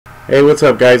Hey, what's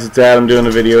up, guys? It's Adam doing a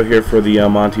video here for the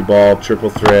Montee Ball triple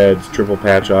threads, triple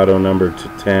patch auto number to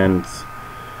 10s.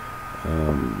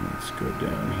 Let's go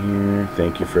down here.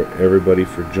 Thank you for everybody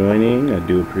for joining. I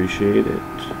do appreciate it.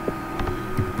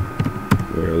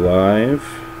 We're live.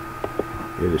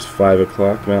 It is 5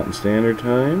 o'clock Mountain Standard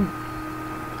Time.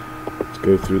 Let's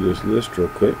go through this list real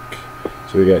quick.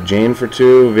 So we got Jane for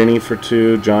 2, Vinny for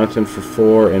 2, Jonathan for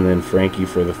 4, and then Frankie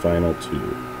for the final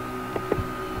 2.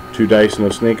 2 dice, no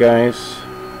snake eyes.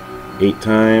 8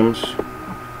 times.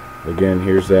 Again,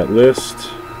 here's that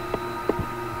list.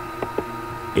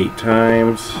 8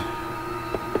 times.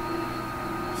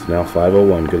 It's now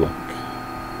 501. Good luck.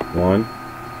 1,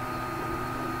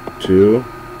 2,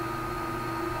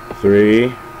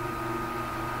 3,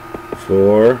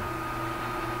 4,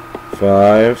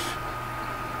 5,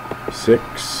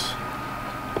 6,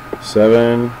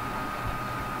 7.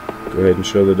 Go ahead and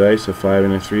show the dice. A 5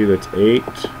 and a 3. That's 8.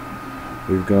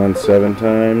 We've gone 7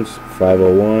 times.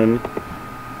 501.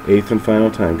 8th and final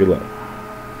time. Good luck.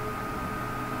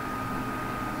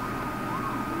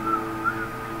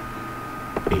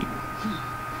 8.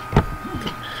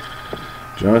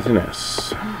 Jonathan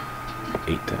S.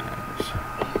 8 times.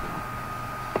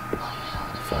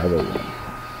 501.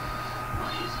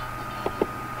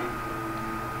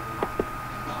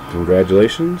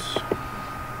 Congratulations.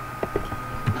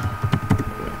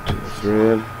 Back to the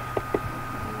thread.